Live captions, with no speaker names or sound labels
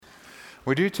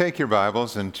Would you take your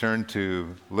Bibles and turn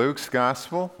to Luke's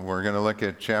Gospel? We're going to look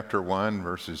at chapter 1,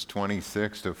 verses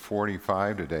 26 to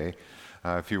 45 today.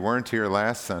 If you weren't here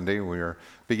last Sunday, we are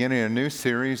beginning a new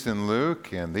series in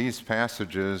Luke, and these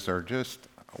passages are just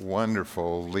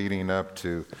wonderful leading up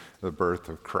to the birth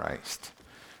of Christ.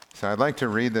 So I'd like to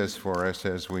read this for us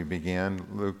as we begin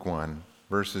Luke 1,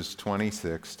 verses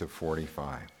 26 to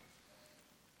 45.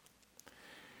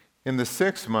 In the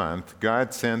 6th month,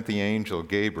 God sent the angel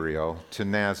Gabriel to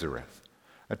Nazareth,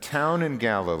 a town in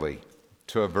Galilee,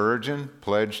 to a virgin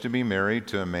pledged to be married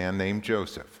to a man named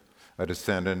Joseph, a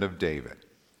descendant of David.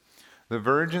 The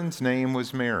virgin's name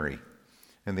was Mary,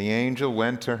 and the angel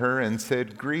went to her and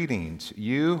said, "Greetings,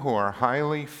 you who are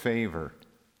highly favored.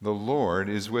 The Lord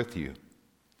is with you."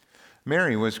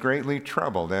 Mary was greatly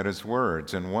troubled at his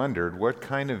words and wondered what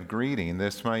kind of greeting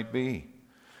this might be.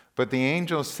 But the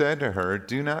angel said to her,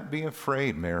 "Do not be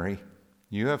afraid, Mary.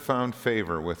 You have found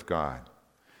favor with God.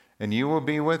 And you will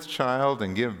be with child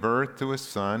and give birth to a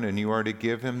son, and you are to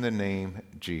give him the name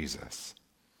Jesus.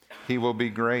 He will be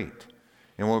great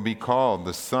and will be called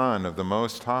the Son of the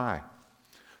Most High.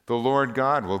 The Lord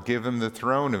God will give him the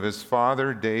throne of his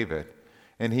father David,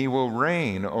 and he will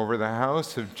reign over the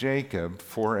house of Jacob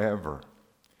forever.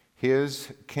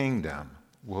 His kingdom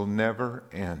will never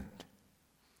end."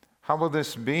 "How will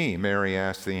this be?" Mary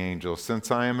asked the angel, "since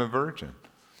I am a virgin?"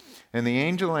 And the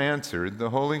angel answered,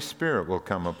 "The Holy Spirit will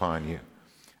come upon you,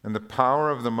 and the power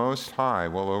of the Most High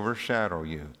will overshadow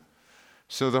you.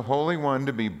 So the Holy One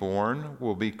to be born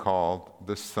will be called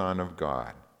the Son of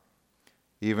God.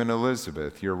 Even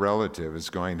Elizabeth, your relative, is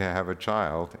going to have a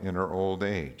child in her old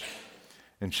age.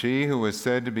 And she who was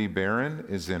said to be barren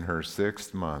is in her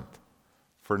 6th month,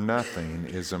 for nothing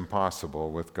is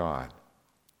impossible with God."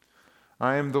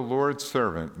 "I am the Lord's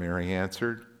servant," Mary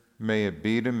answered. "May it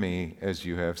be to me as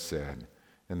you have said."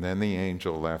 And then the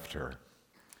angel left her.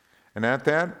 And at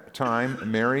that time,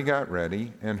 Mary got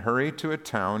ready and hurried to a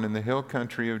town in the hill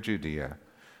country of Judea,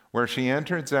 where she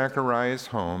entered Zechariah's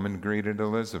home and greeted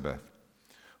Elizabeth.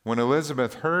 When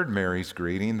Elizabeth heard Mary's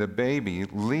greeting, the baby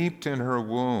leaped in her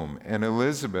womb, and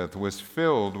Elizabeth was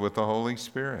filled with the Holy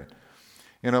Spirit.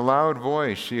 In a loud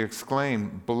voice, she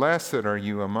exclaimed, "Blessed are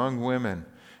you among women,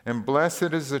 and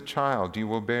blessed is the child you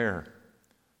will bear.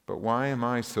 But why am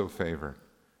I so favored,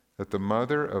 that the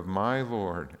mother of my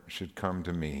Lord should come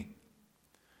to me?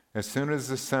 As soon as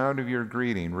the sound of your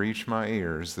greeting reached my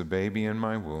ears, the baby in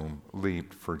my womb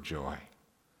leaped for joy.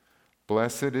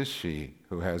 Blessed is she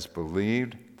who has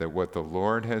believed that what the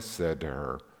Lord has said to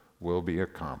her will be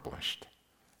accomplished."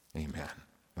 Amen.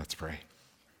 Let's pray.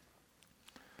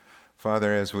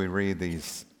 Father, as we read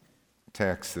these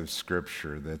texts of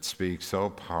Scripture that speak so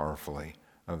powerfully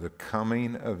of the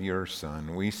coming of your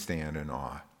Son, we stand in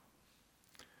awe.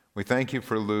 We thank you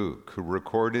for Luke, who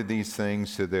recorded these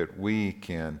things so that we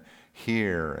can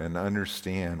hear and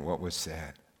understand what was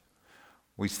said.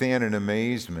 We stand in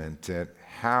amazement at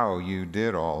how you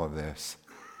did all of this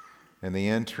and the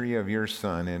entry of your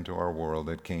Son into our world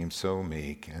that came so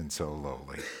meek and so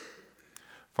lowly.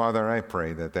 Father, I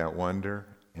pray that that wonder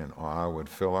and awe would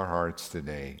fill our hearts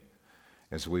today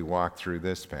as we walk through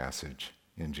this passage.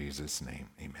 In Jesus' name,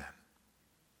 amen.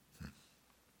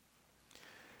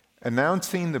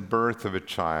 Announcing the birth of a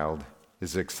child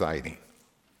is exciting.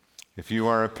 If you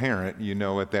are a parent, you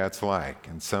know what that's like.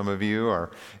 And some of you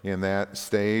are in that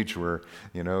stage where,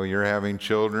 you're having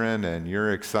children and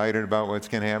you're excited about what's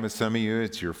going to happen. Some of you,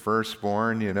 it's your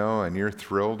firstborn, and you're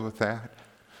thrilled with that.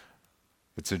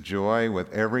 It's a joy with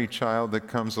every child that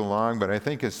comes along, but I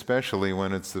think especially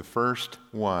when it's the first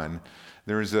one,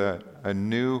 there's a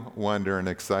new wonder and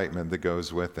excitement that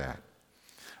goes with that.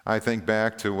 I think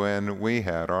back to when we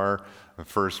had our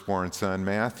firstborn son,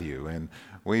 Matthew, and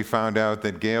we found out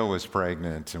that Gail was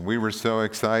pregnant, and we were so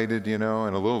excited, and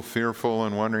a little fearful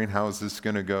and wondering how's this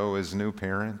going to go as new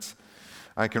parents.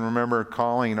 I can remember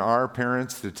calling our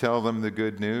parents to tell them the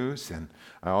good news, and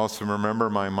I also remember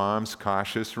my mom's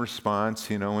cautious response,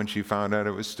 when she found out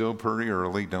it was still pretty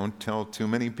early. Don't tell too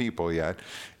many people yet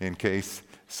in case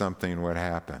something would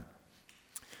happen.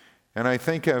 And I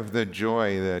think of the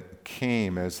joy that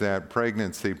came as that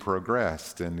pregnancy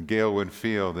progressed and Gail would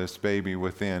feel this baby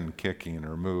within kicking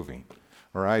or moving.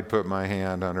 Or I'd put my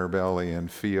hand on her belly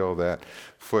and feel that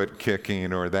foot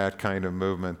kicking or that kind of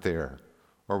movement there.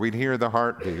 Or we'd hear the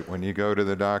heartbeat when you go to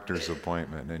the doctor's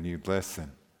appointment and you'd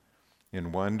listen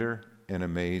in wonder and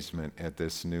amazement at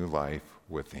this new life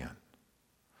within.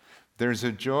 There's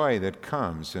a joy that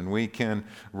comes, and we can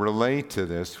relate to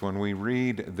this when we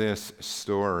read this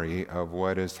story of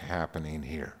what is happening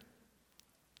here.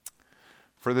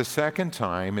 For the second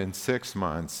time in 6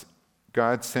 months,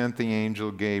 God sent the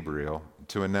angel Gabriel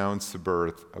to announce the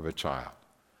birth of a child.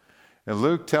 And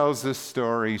Luke tells this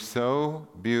story so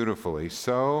beautifully,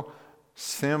 so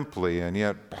simply, and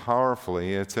yet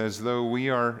powerfully. It's as though we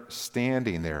are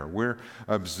standing there. We're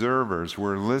observers.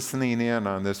 We're listening in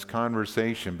on this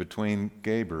conversation between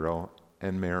Gabriel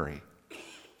and Mary.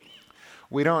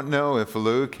 We don't know if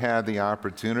Luke had the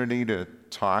opportunity to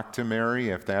talk to Mary,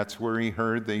 if that's where he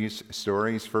heard these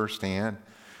stories firsthand.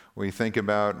 We think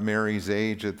about Mary's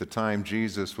age at the time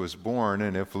Jesus was born,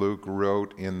 and if Luke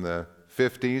wrote in the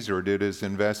 50s or did his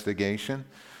investigation,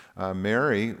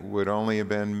 Mary would only have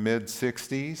been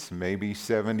mid-60s, maybe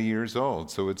 70 years old.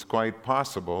 So it's quite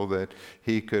possible that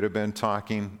he could have been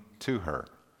talking to her.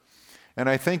 And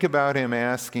I think about him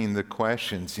asking the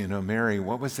questions, Mary,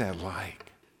 what was that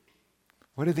like?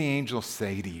 What did the angel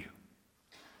say to you?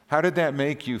 How did that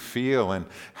make you feel? And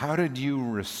how did you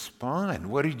respond?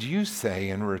 What did you say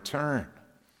in return?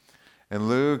 And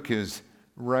Luke is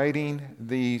writing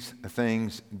these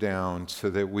things down so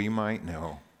that we might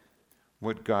know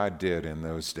what God did in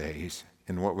those days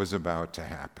and what was about to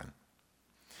happen.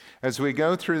 As we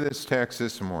go through this text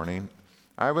this morning,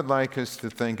 I would like us to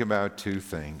think about two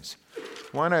things.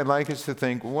 One, I'd like us to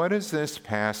think, what does this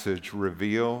passage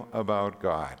reveal about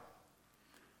God?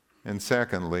 And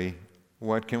secondly,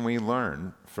 what can we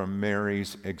learn from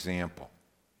Mary's example?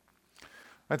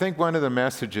 I think one of the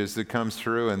messages that comes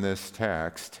through in this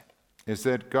text is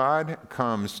that God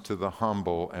comes to the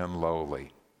humble and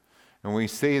lowly. And we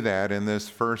see that in this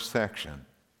first section.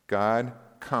 God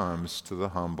comes to the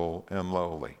humble and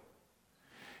lowly.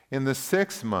 In the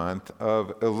 6th month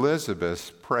of Elizabeth's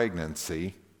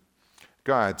pregnancy,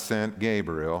 God sent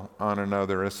Gabriel on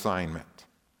another assignment.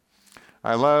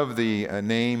 I love the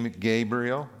name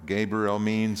Gabriel. Gabriel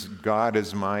means God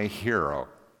is my hero.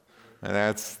 And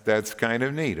that's kind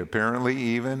of neat. Apparently,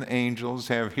 even angels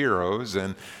have heroes,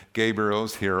 and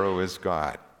Gabriel's hero is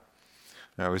God.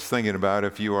 I was thinking about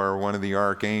if you are one of the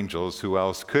archangels, who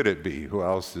else could it be? Who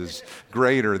else is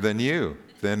greater than you,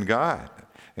 than God?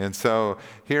 And so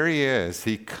here he is.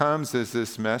 He comes as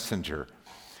this messenger.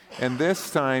 And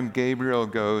this time, Gabriel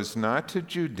goes not to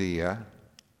Judea,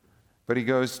 but he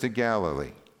goes to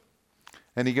Galilee.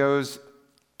 And he goes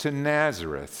to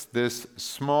Nazareth, this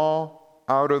small,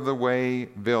 out-of-the-way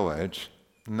village,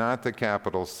 not the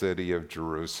capital city of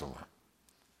Jerusalem.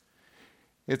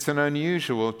 It's an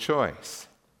unusual choice.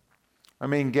 I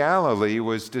mean, Galilee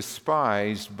was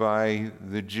despised by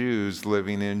the Jews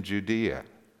living in Judea.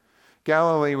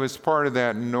 Galilee was part of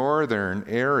that northern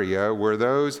area where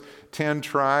those 10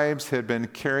 tribes had been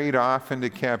carried off into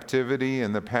captivity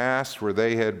in the past, where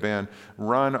they had been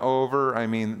run over. I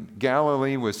mean,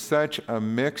 Galilee was such a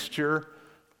mixture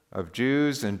of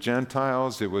Jews and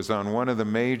Gentiles. It was on one of the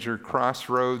major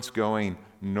crossroads going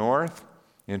north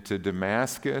into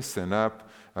Damascus and up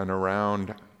and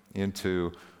around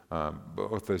into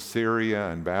both Assyria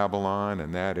and Babylon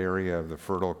and that area of the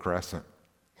Fertile Crescent.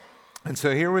 And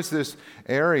so here was this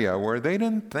area where they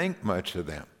didn't think much of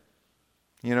them.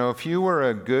 If you were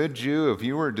a good Jew, if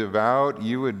you were devout,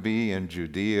 you would be in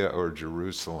Judea or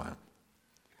Jerusalem.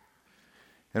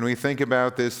 And we think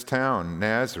about this town,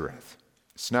 Nazareth.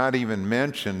 It's not even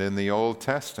mentioned in the Old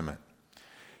Testament.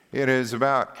 It is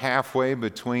about halfway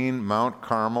between Mount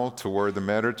Carmel toward the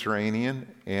Mediterranean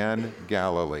and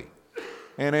Galilee.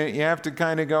 And you have to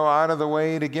kind of go out of the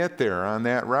way to get there on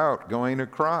that route going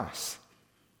across.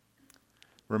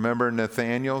 Remember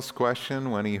Nathanael's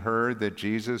question when he heard that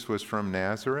Jesus was from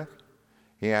Nazareth?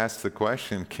 He asked the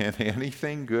question, can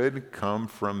anything good come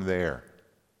from there?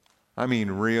 I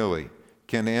mean, really,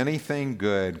 can anything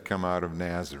good come out of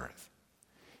Nazareth?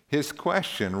 His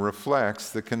question reflects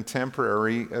the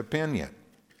contemporary opinion.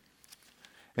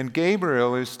 And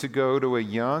Gabriel is to go to a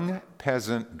young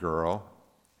peasant girl,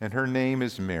 and her name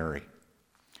is Mary.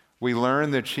 We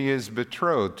learn that she is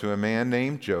betrothed to a man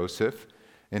named Joseph,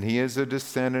 and he is a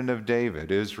descendant of David,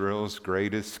 Israel's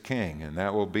greatest king. And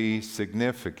that will be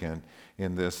significant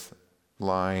in this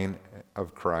line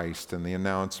of Christ and the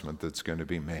announcement that's going to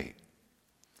be made.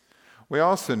 We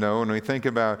also know, when we think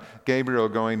about Gabriel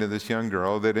going to this young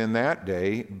girl, that in that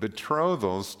day,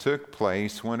 betrothals took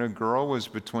place when a girl was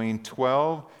between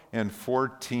 12 and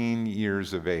 14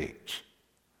 years of age.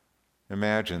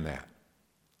 Imagine that.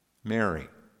 Mary,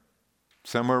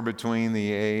 somewhere between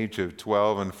the age of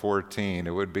 12 and 14,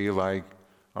 it would be like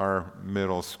our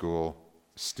middle school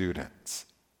students.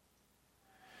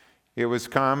 It was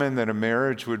common that a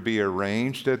marriage would be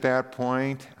arranged at that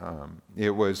point. It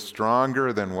was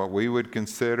stronger than what we would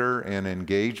consider an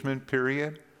engagement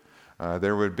period.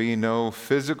 There would be no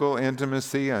physical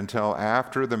intimacy until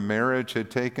after the marriage had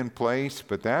taken place,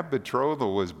 but that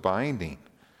betrothal was binding.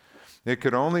 It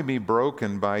could only be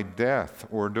broken by death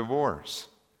or divorce.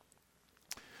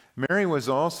 Mary was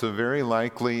also very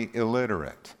likely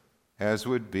illiterate, as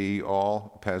would be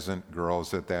all peasant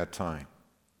girls at that time.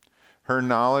 Her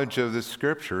knowledge of the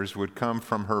scriptures would come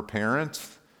from her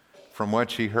parents, from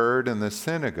what she heard in the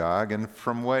synagogue, and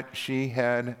from what she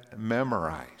had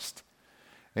memorized.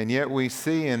 And yet we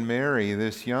see in Mary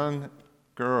this young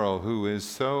girl who is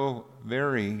so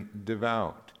very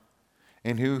devout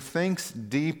and who thinks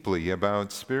deeply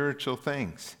about spiritual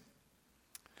things.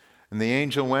 And the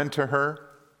angel went to her.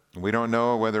 We don't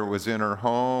know whether it was in her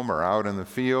home or out in the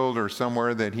field or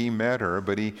somewhere that he met her,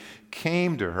 but he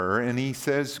came to her and he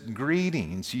says,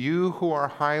 "Greetings, you who are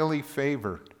highly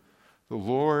favored. The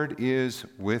Lord is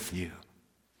with you."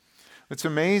 What's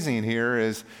amazing here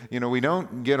is, we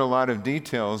don't get a lot of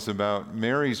details about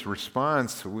Mary's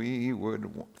response. We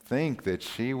would think that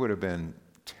she would have been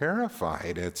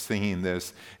terrified at seeing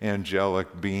this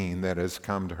angelic being that has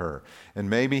come to her. And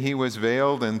maybe he was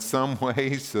veiled in some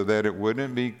way so that it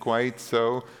wouldn't be quite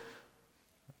so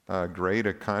great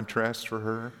a contrast for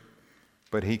her.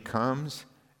 But he comes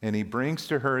and he brings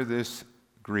to her this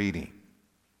greeting.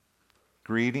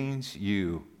 "Greetings,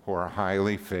 you who are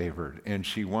highly favored." And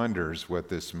she wonders what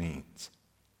this means.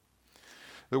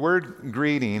 The word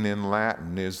greeting in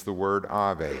Latin is the word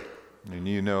Ave. And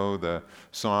you know the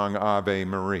song Ave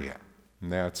Maria.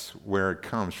 And that's where it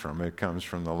comes from. It comes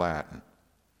from the Latin.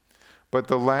 But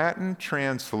the Latin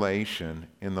translation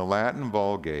in the Latin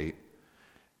Vulgate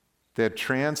that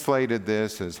translated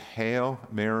this as "Hail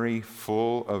Mary,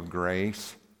 full of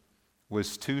grace,"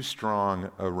 was too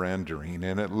strong a rendering,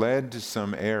 and it led to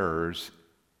some errors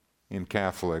in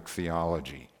Catholic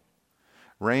theology.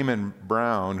 Raymond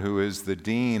Brown, who is the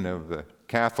dean of the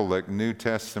Catholic New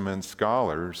Testament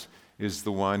scholars, is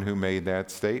the one who made that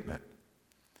statement.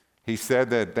 He said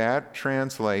that that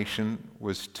translation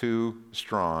was too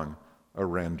strong a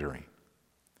rendering.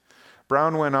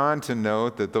 Brown went on to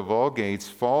note that the Vulgate's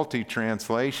faulty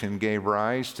translation gave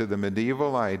rise to the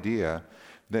medieval idea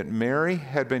that Mary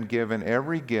had been given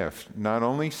every gift, not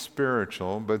only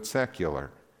spiritual but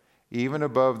secular, even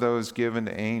above those given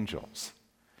to angels.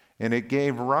 And it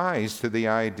gave rise to the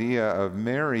idea of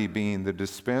Mary being the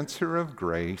dispenser of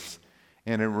grace,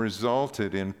 and it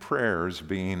resulted in prayers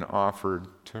being offered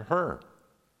to her.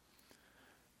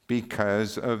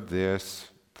 Because of this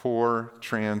poor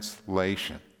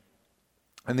translation.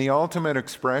 And the ultimate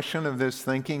expression of this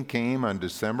thinking came on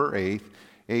December 8th,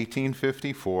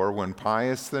 1854, when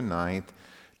Pius IX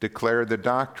declared the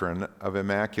doctrine of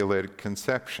Immaculate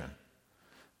Conception.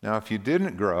 Now, if you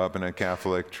didn't grow up in a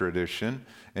Catholic tradition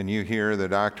and you hear the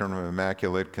doctrine of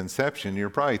Immaculate Conception, you're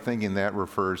probably thinking that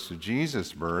refers to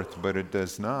Jesus' birth, but it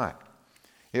does not.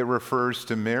 It refers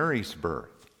to Mary's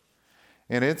birth.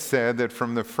 And it said that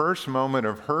from the first moment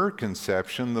of her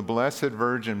conception, the Blessed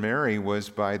Virgin Mary was,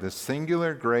 by the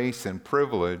singular grace and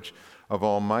privilege of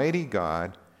Almighty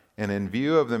God, and in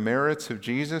view of the merits of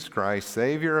Jesus Christ,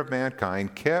 Savior of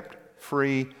mankind, kept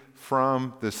free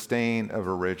from the stain of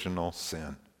original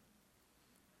sin.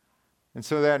 And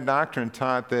so that doctrine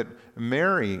taught that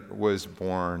Mary was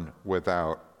born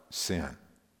without sin.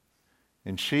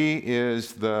 And she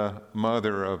is the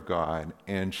mother of God,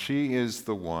 and she is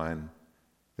the one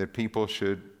that people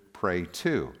should pray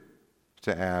to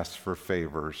ask for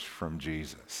favors from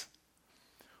Jesus.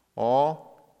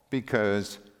 All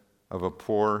because of a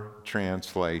poor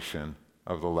translation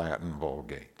of the Latin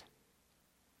Vulgate.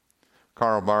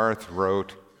 Karl Barth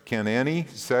wrote, "Can any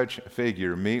such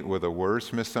figure meet with a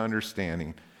worse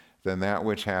misunderstanding than that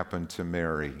which happened to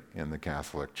Mary in the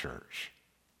Catholic Church?"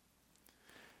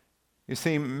 You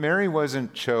see, Mary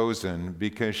wasn't chosen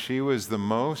because she was the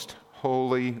most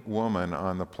holy woman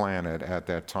on the planet at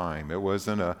that time. It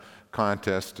wasn't a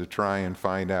contest to try and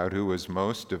find out who was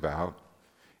most devout.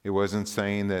 It wasn't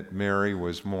saying that Mary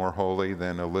was more holy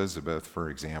than Elizabeth, for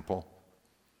example.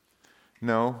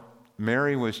 No,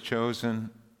 Mary was chosen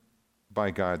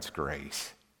by God's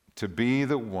grace to be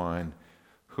the one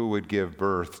who would give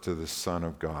birth to the Son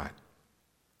of God.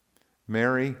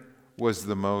 Mary was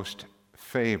the most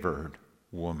favored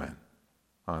woman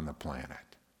on the planet.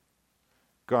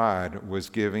 God was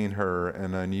giving her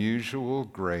an unusual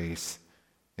grace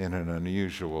and an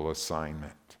unusual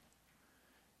assignment.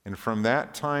 And from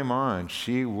that time on,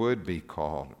 she would be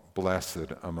called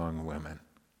blessed among women.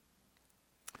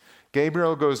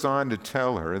 Gabriel goes on to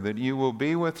tell her that you will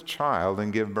be with child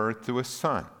and give birth to a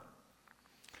son.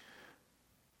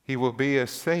 He will be a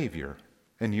Savior,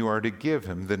 and you are to give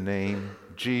him the name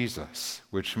Jesus,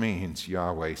 which means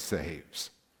Yahweh saves.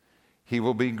 He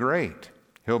will be great.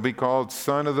 He'll be called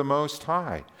Son of the Most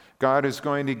High. God is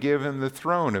going to give him the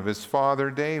throne of his father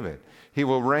David. He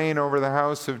will reign over the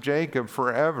house of Jacob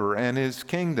forever, and his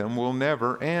kingdom will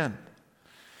never end.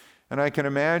 And I can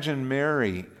imagine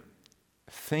Mary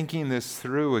thinking this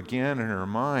through again in her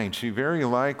mind. She very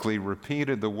likely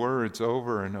repeated the words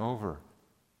over and over.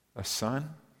 A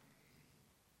son?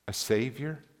 A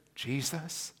Savior?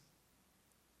 Jesus?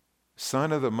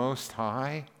 Son of the Most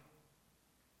High?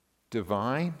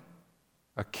 Divine?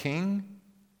 A king?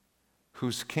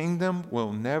 Whose kingdom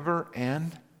will never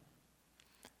end?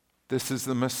 This is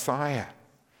the Messiah.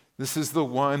 This is the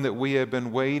one that we have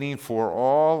been waiting for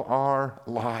all our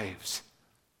lives.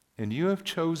 And you have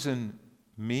chosen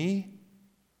me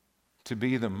to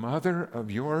be the mother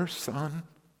of your son?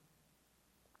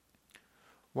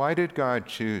 Why did God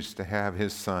choose to have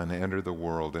his son enter the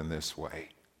world in this way?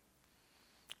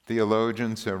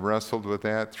 Theologians have wrestled with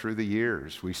that through the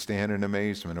years. We stand in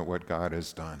amazement at what God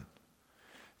has done.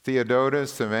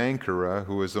 Theodotus of Ankara,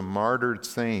 who was a martyred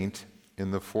saint in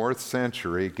the 4th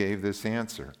century, gave this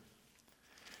answer.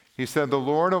 He said, "The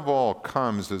Lord of all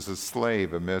comes as a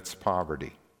slave amidst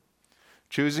poverty.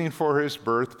 Choosing for his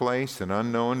birthplace an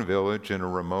unknown village in a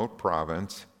remote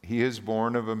province, he is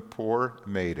born of a poor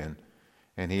maiden,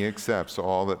 and he accepts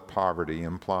all that poverty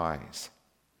implies.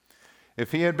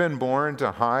 If he had been born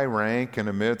to high rank and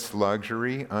amidst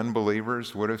luxury,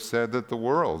 unbelievers would have said that the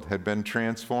world had been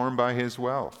transformed by his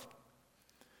wealth.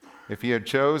 If he had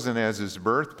chosen as his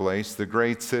birthplace the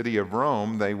great city of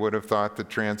Rome, they would have thought the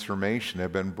transformation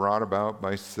had been brought about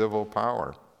by civil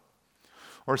power.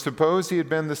 Or suppose he had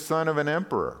been the son of an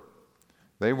emperor.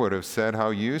 They would have said how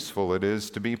useful it is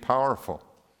to be powerful.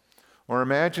 Or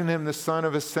imagine him the son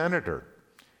of a senator.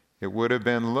 It would have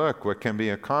been, look what can be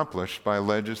accomplished by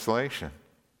legislation.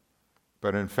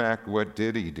 But in fact, what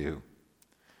did he do?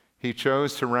 He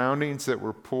chose surroundings that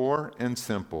were poor and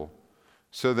simple,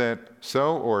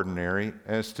 so ordinary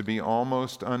as to be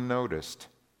almost unnoticed,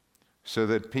 so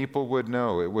that people would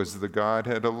know it was the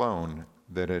Godhead alone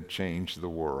that had changed the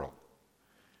world.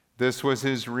 This was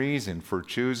his reason for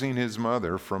choosing his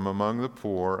mother from among the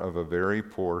poor of a very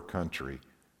poor country,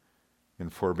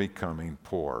 and for becoming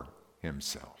poor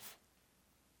himself."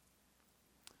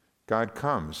 God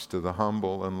comes to the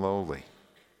humble and lowly.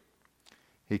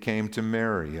 He came to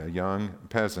Mary, a young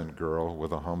peasant girl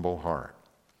with a humble heart.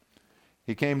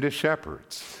 He came to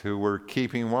shepherds who were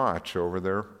keeping watch over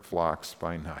their flocks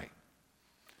by night.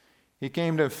 He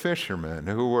came to fishermen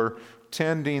who were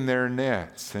tending their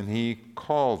nets, and he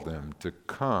called them to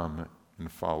come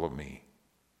and follow me.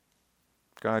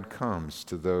 God comes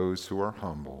to those who are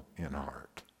humble in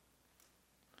heart.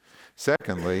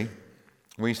 Secondly,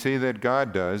 we see that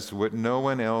God does what no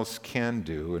one else can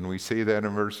do, and we see that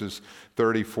in verses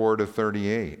 34 to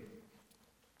 38.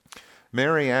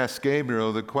 Mary asked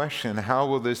Gabriel the question, "How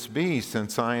will this be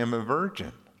since I am a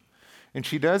virgin?" And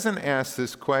she doesn't ask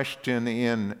this question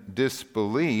in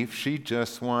disbelief. She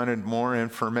just wanted more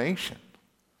information.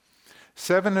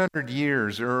 700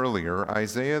 years earlier,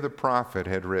 Isaiah the prophet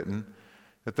had written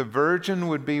that the virgin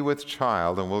would be with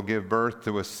child and will give birth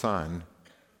to a son,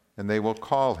 and they will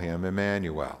call him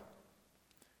Emmanuel.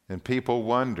 And people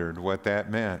wondered what that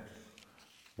meant.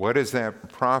 What does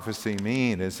that prophecy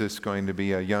mean? Is this going to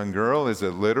be a young girl? Is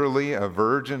it literally a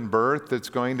virgin birth that's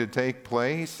going to take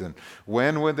place? And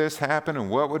when would this happen?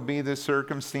 And what would be the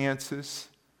circumstances?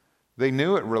 They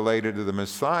knew it related to the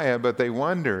Messiah, but they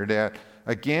wondered at,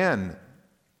 again,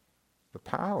 the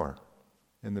power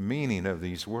and the meaning of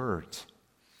these words.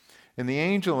 And the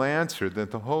angel answered that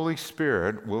the Holy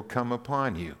Spirit will come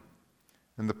upon you,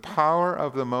 and the power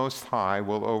of the Most High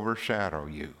will overshadow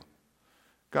you.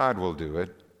 God will do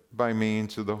it by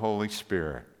means of the Holy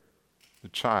Spirit. The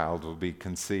child will be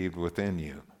conceived within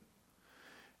you.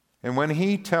 And when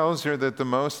he tells her that the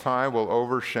Most High will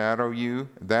overshadow you,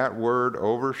 that word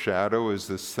overshadow is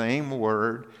the same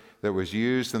word that was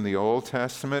used in the Old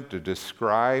Testament to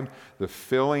describe the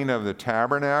filling of the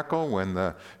tabernacle when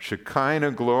the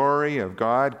Shekinah glory of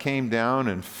God came down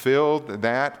and filled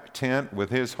that tent with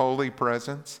his holy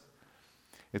presence.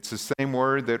 It's the same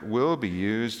word that will be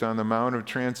used on the Mount of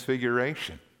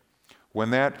Transfiguration.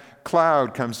 When that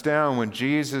cloud comes down, when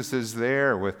Jesus is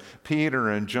there with Peter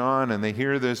and John, and they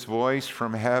hear this voice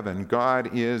from heaven,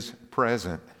 God is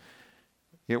present.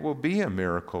 It will be a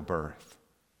miracle birth.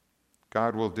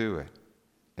 God will do it,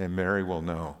 and Mary will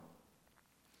know.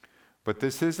 But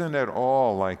this isn't at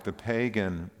all like the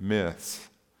pagan myths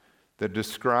that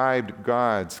described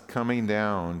God's coming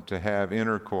down to have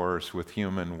intercourse with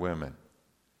human women.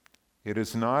 It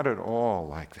is not at all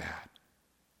like that.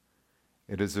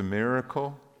 It is a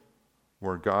miracle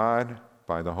where God,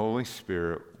 by the Holy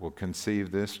Spirit, will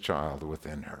conceive this child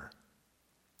within her.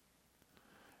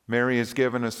 Mary is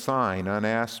given a sign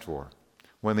unasked for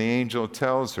when the angel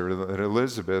tells her that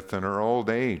Elizabeth in her old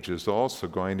age is also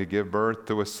going to give birth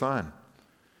to a son.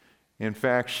 In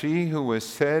fact, she who was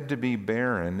said to be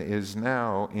barren is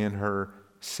now in her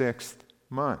 6th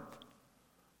month,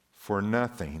 for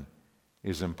nothing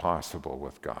is impossible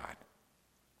with God.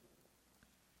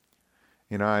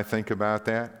 You know, I think about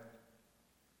that.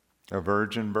 A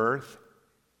virgin birth,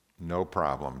 no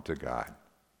problem to God.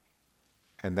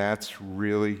 And that's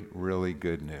really, really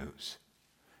good news.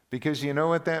 Because you know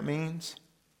what that means?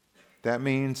 That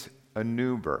means a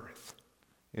new birth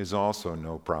is also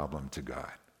no problem to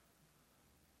God.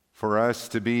 For us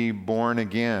to be born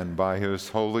again by His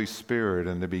Holy Spirit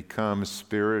and to become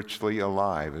spiritually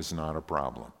alive is not a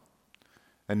problem.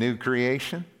 A new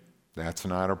creation? That's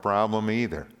not a problem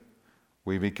either.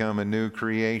 We become a new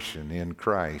creation in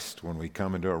Christ when we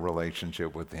come into a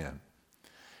relationship with Him.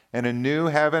 And a new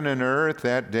heaven and earth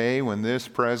that day when this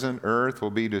present earth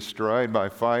will be destroyed by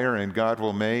fire and God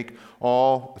will make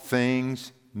all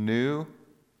things new?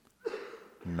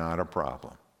 Not a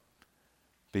problem.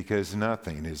 Because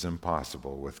nothing is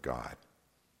impossible with God.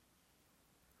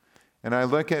 And I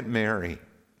look at Mary.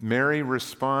 Mary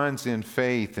responds in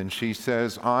faith and she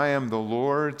says, I am the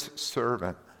Lord's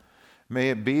servant. May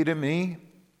it be to me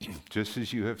just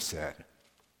as you have said.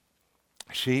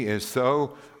 She is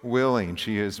so willing.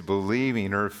 She is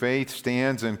believing. Her faith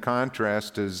stands in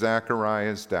contrast to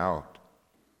Zechariah's doubt.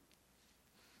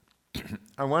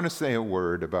 I want to say a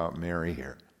word about Mary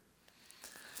here.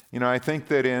 You know, I think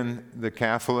that in the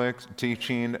Catholic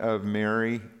teaching of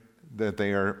Mary that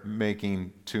they are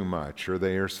making too much, or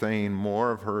they are saying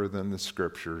more of her than the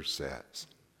Scripture says.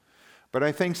 But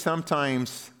I think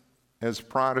sometimes as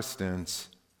Protestants,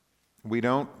 we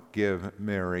don't give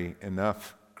Mary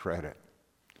enough credit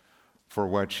for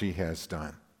what she has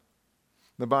done.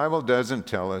 The Bible doesn't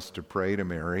tell us to pray to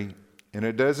Mary, and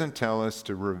it doesn't tell us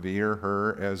to revere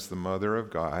her as the Mother of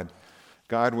God.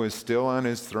 God was still on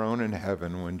His throne in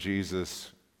heaven when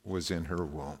Jesus was in her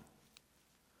womb.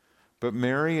 But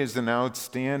Mary is an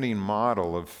outstanding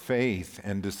model of faith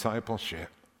and discipleship.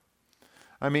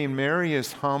 I mean, Mary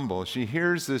is humble. She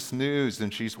hears this news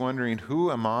and she's wondering, who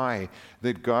am I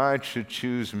that God should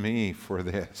choose me for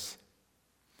this?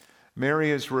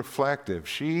 Mary is reflective.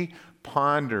 She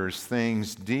ponders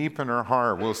things deep in her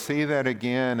heart. We'll see that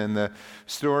again in the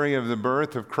story of the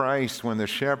birth of Christ when the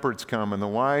shepherds come and the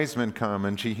wise men come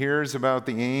and she hears about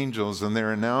the angels and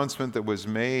their announcement that was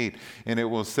made. And it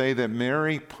will say that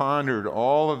Mary pondered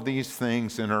all of these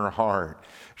things in her heart.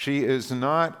 She is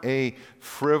not a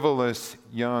frivolous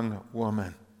young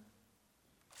woman.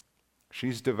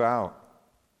 She's devout.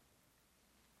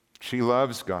 She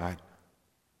loves God.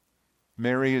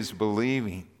 Mary is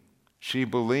believing. She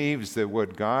believes that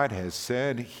what God has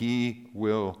said, He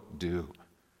will do.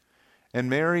 And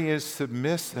Mary is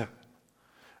submissive.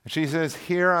 She says,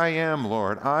 here I am,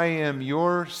 Lord. I am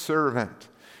your servant.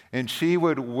 And she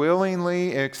would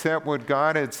willingly accept what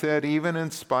God had said, even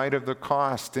in spite of the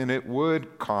cost. And it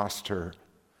would cost her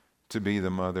to be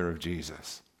the mother of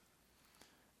Jesus.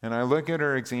 And I look at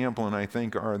her example and I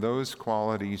think, are those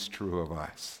qualities true of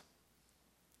us?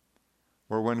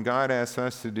 Or when God asks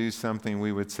us to do something,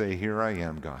 we would say, here I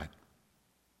am, God.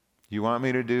 You want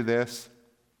me to do this?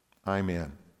 I'm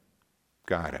in.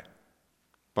 Got it.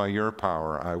 By your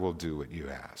power, I will do what you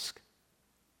ask.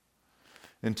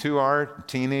 And to our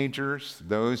teenagers,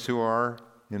 those who are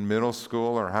in middle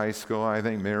school or high school, I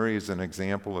think Mary is an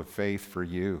example of faith for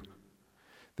you.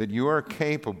 That you are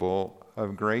capable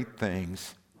of great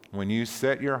things when you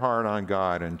set your heart on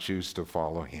God and choose to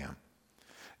follow Him.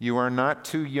 You are not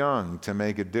too young to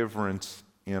make a difference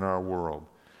in our world.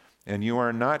 And you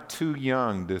are not too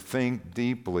young to think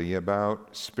deeply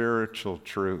about spiritual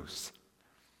truths.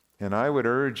 And I would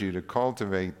urge you to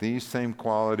cultivate these same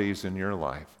qualities in your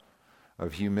life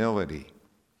of humility,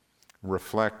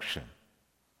 reflection,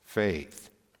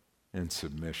 faith, and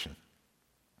submission.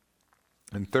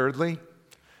 And thirdly,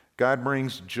 God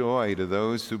brings joy to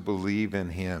those who believe in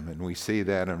Him. And we see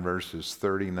that in verses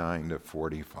 39 to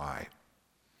 45.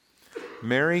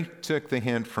 Mary took the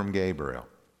hint from Gabriel,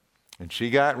 and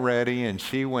she got ready, and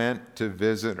she went to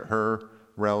visit her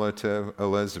relative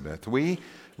Elizabeth. We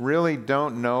really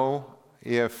don't know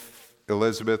if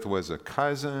Elizabeth was a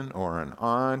cousin or an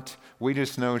aunt. We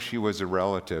just know she was a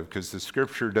relative because the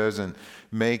Scripture doesn't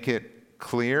make it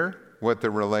clear what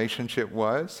the relationship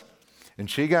was. And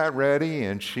she got ready,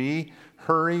 and she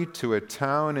hurried to a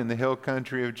town in the hill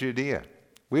country of Judea.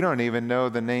 We don't even know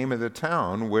the name of the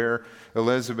town where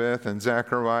Elizabeth and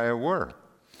Zechariah were.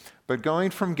 But going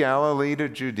from Galilee to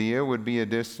Judea would be a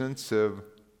distance of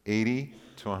 80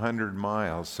 to 100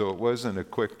 miles, so it wasn't a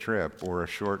quick trip or a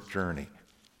short journey.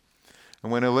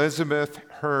 And when Elizabeth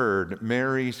heard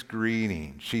Mary's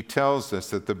greeting, she tells us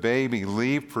that the baby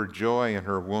leaped for joy in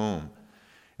her womb.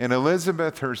 And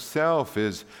Elizabeth herself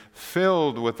is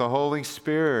filled with the Holy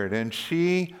Spirit, and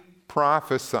she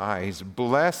prophesies,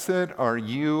 "Blessed are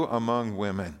you among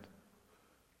women,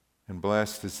 and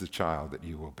blessed is the child that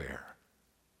you will bear."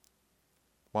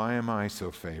 Why am I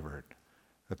so favored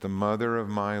that the mother of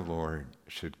my Lord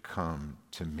should come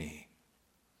to me?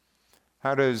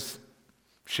 How does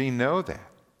she know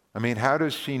that? I mean, how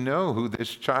does she know who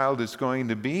this child is going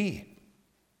to be?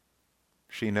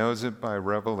 She knows it by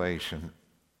revelation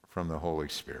from the Holy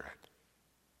Spirit.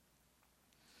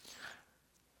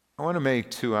 I want to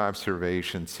make two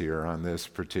observations here on this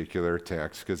particular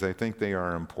text because I think they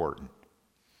are important.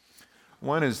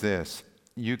 One is this: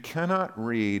 you cannot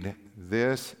read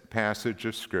this passage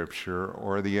of Scripture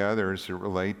or the others that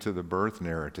relate to the birth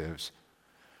narratives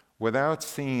without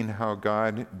seeing how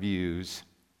God views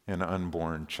an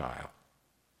unborn child.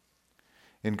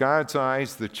 In God's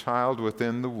eyes, the child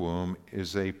within the womb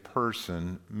is a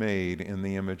person made in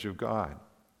the image of God.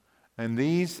 And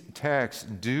these texts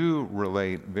do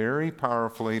relate very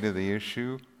powerfully to the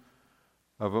issue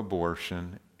of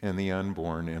abortion and the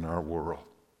unborn in our world.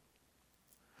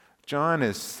 John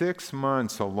is 6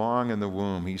 months along in the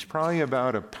womb. He's probably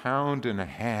about 1.5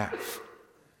 pounds.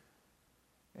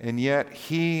 And yet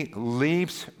he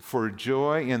leaps for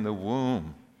joy in the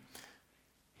womb.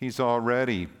 He's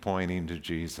already pointing to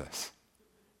Jesus.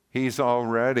 He's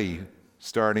already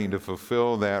starting to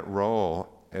fulfill that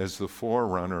role as the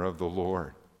forerunner of the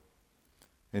Lord.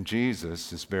 And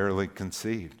Jesus is barely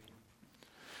conceived.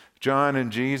 John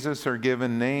and Jesus are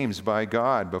given names by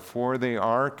God before they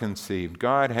are conceived.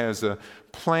 God has a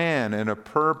plan and a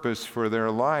purpose for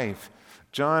their life.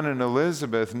 John and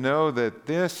Elizabeth know that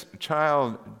this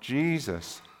child,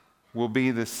 Jesus, will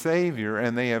be the Savior,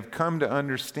 and they have come to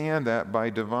understand that by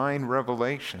divine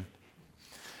revelation.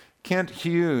 Kent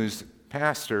Hughes,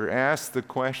 pastor, asked the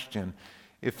question,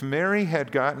 if Mary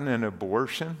had gotten an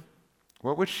abortion,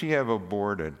 what would she have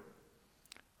aborted?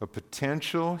 A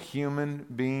potential human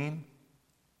being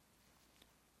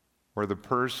or the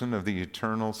person of the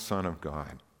eternal Son of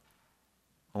God?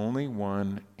 Only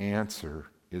one answer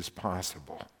is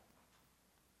possible.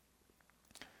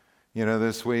 You know,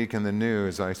 this week in the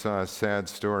news, I saw a sad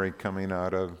story coming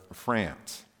out of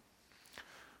France,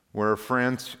 where a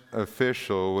French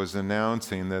official was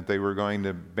announcing that they were going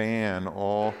to ban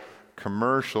all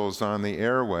commercials on the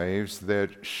airwaves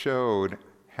that showed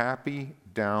happy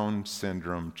Down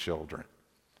syndrome children,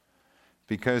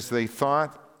 because they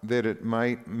thought that it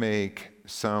might make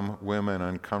some women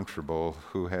uncomfortable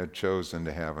who had chosen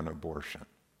to have an abortion.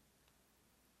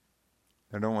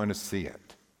 I don't want to see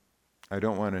it. I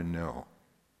don't want to know.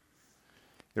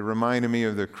 It reminded me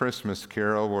of the Christmas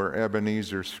Carol where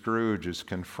Ebenezer Scrooge is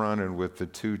confronted with the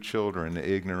two children,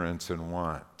 ignorance and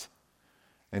want.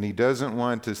 And he doesn't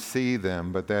want to see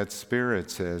them, but that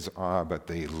spirit says, but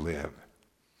they live.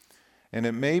 And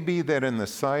it may be that in the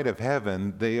sight of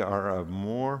heaven, they are of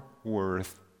more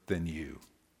worth than you.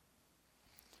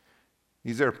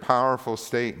 These are powerful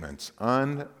statements.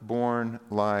 Unborn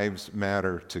lives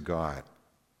matter to God.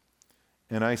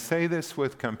 And I say this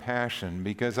with compassion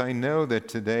because I know that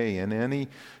today in any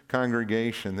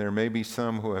congregation there may be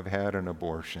some who have had an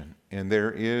abortion, and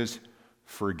there is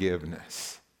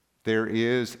forgiveness. There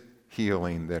is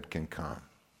healing that can come.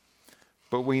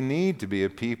 But we need to be a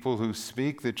people who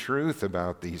speak the truth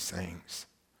about these things,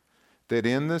 that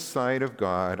in the sight of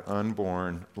God,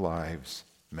 unborn lives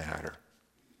matter.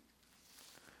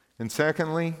 And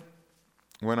secondly,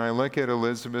 when I look at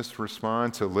Elizabeth's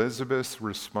response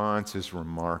is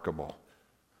remarkable.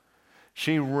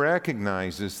 She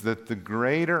recognizes that the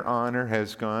greater honor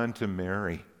has gone to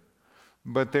Mary,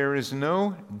 but there is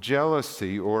no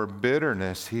jealousy or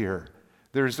bitterness here.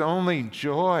 There's only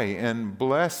joy and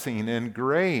blessing and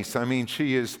grace. I mean,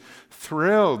 she is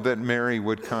thrilled that Mary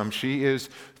would come. She is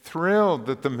thrilled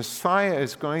that the Messiah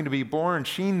is going to be born.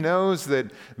 She knows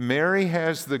that Mary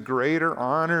has the greater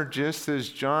honor, just as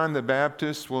John the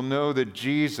Baptist will know that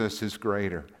Jesus is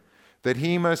greater, that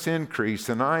he must increase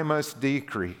and I must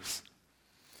decrease.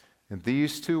 And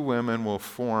these two women will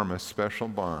form a special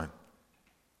bond.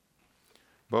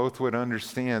 Both would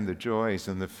understand the joys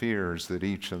and the fears that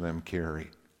each of them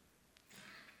carry.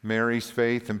 Mary's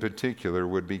faith in particular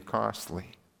would be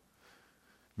costly.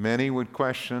 Many would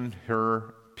question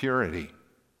her purity,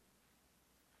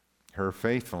 her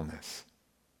faithfulness.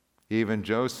 Even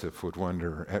Joseph would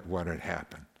wonder at what had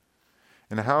happened.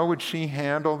 And how would she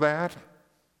handle that?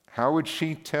 How would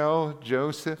she tell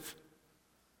Joseph?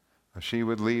 She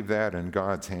would leave that in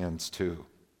God's hands too.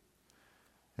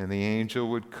 And the angel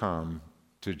would come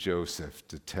to Joseph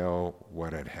to tell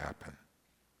what had happened.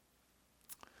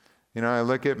 You know, I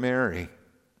look at Mary,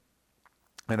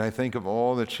 and I think of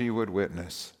all that she would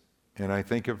witness, and I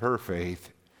think of her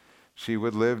faith. She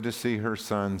would live to see her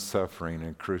son suffering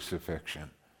in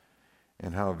crucifixion,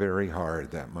 and how very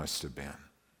hard that must have been.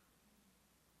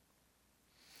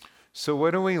 So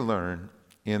what do we learn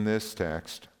in this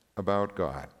text about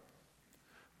God?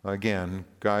 Again,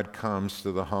 God comes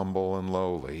to the humble and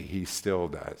lowly. He still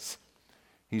does.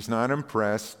 He's not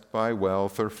impressed by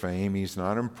wealth or fame. He's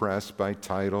not impressed by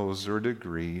titles or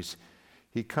degrees.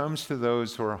 He comes to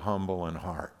those who are humble in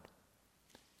heart.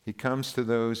 He comes to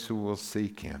those who will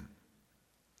seek him.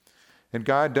 And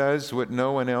God does what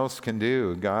no one else can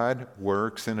do. God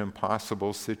works in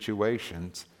impossible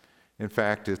situations. In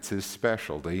fact, it's his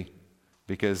specialty,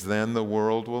 because then the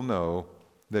world will know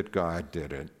that God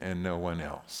did it and no one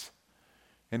else.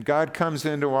 And God comes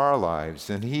into our lives,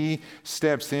 and he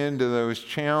steps into those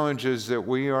challenges that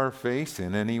we are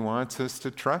facing, and he wants us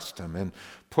to trust him and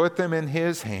put them in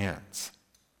his hands.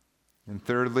 And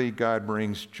thirdly, God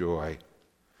brings joy,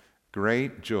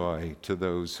 great joy to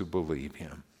those who believe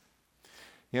him.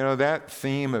 You know, that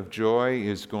theme of joy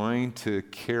is going to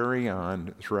carry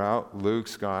on throughout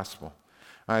Luke's gospel.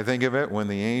 I think of it when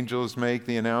the angels make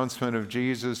the announcement of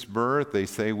Jesus' birth. They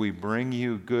say, "We bring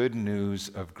you good news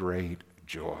of great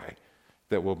joy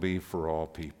that will be for all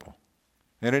people."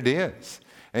 And it is.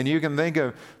 And you can think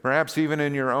of, perhaps even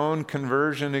in your own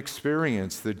conversion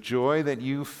experience, the joy that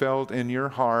you felt in your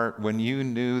heart when you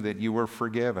knew that you were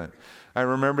forgiven. I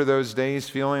remember those days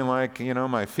feeling like,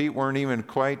 my feet weren't even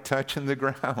quite touching the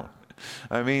ground.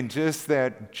 I mean, just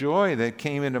that joy that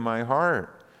came into my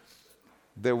heart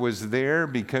that was there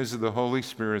because of the Holy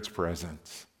Spirit's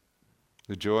presence.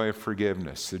 The joy of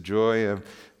forgiveness, the joy of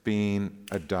being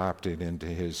adopted into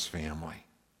his family.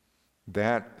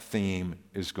 That theme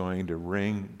is going to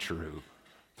ring true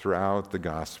throughout the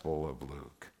Gospel of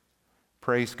Luke.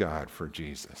 Praise God for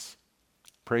Jesus.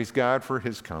 Praise God for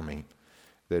his coming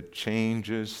that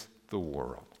changes the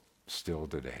world still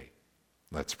today.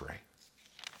 Let's pray.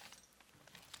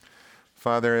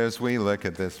 Father, as we look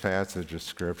at this passage of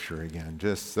Scripture again,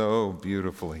 just so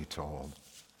beautifully told,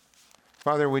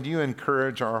 Father, would you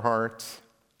encourage our hearts?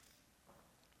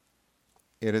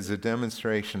 It is a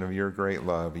demonstration of your great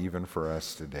love, even for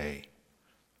us today,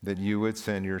 that you would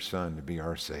send your Son to be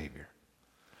our Savior.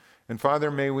 And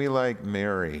Father, may we, like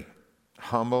Mary,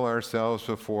 humble ourselves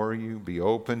before you, be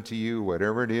open to you,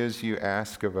 whatever it is you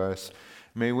ask of us.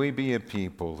 May we be a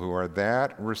people who are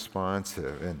that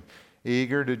responsive and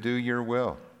eager to do your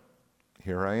will.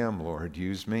 Here I am, Lord,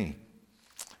 use me.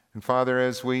 And Father,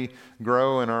 as we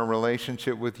grow in our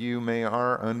relationship with you, may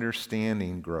our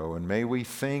understanding grow, and may we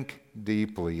think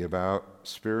deeply about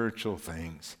spiritual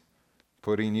things,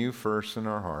 putting you first in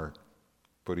our heart,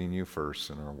 putting you first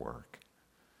in our work.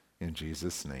 In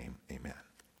Jesus' name, amen.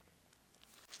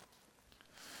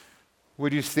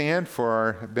 Would you stand for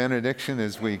our benediction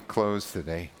as we close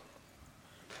today?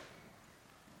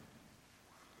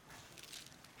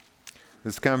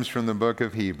 This comes from the book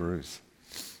of Hebrews.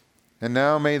 And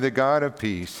now may the God of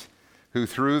peace, who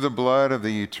through the blood of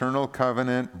the eternal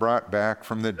covenant brought back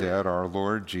from the dead our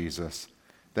Lord Jesus,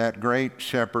 that great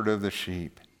shepherd of the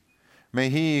sheep, may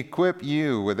he equip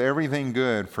you with everything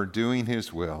good for doing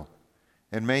his will,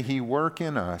 and may he work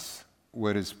in us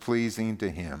what is pleasing to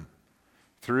him,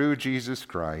 through Jesus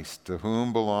Christ, to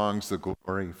whom belongs the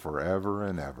glory forever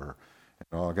and ever.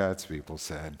 And all God's people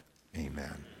said,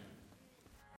 amen.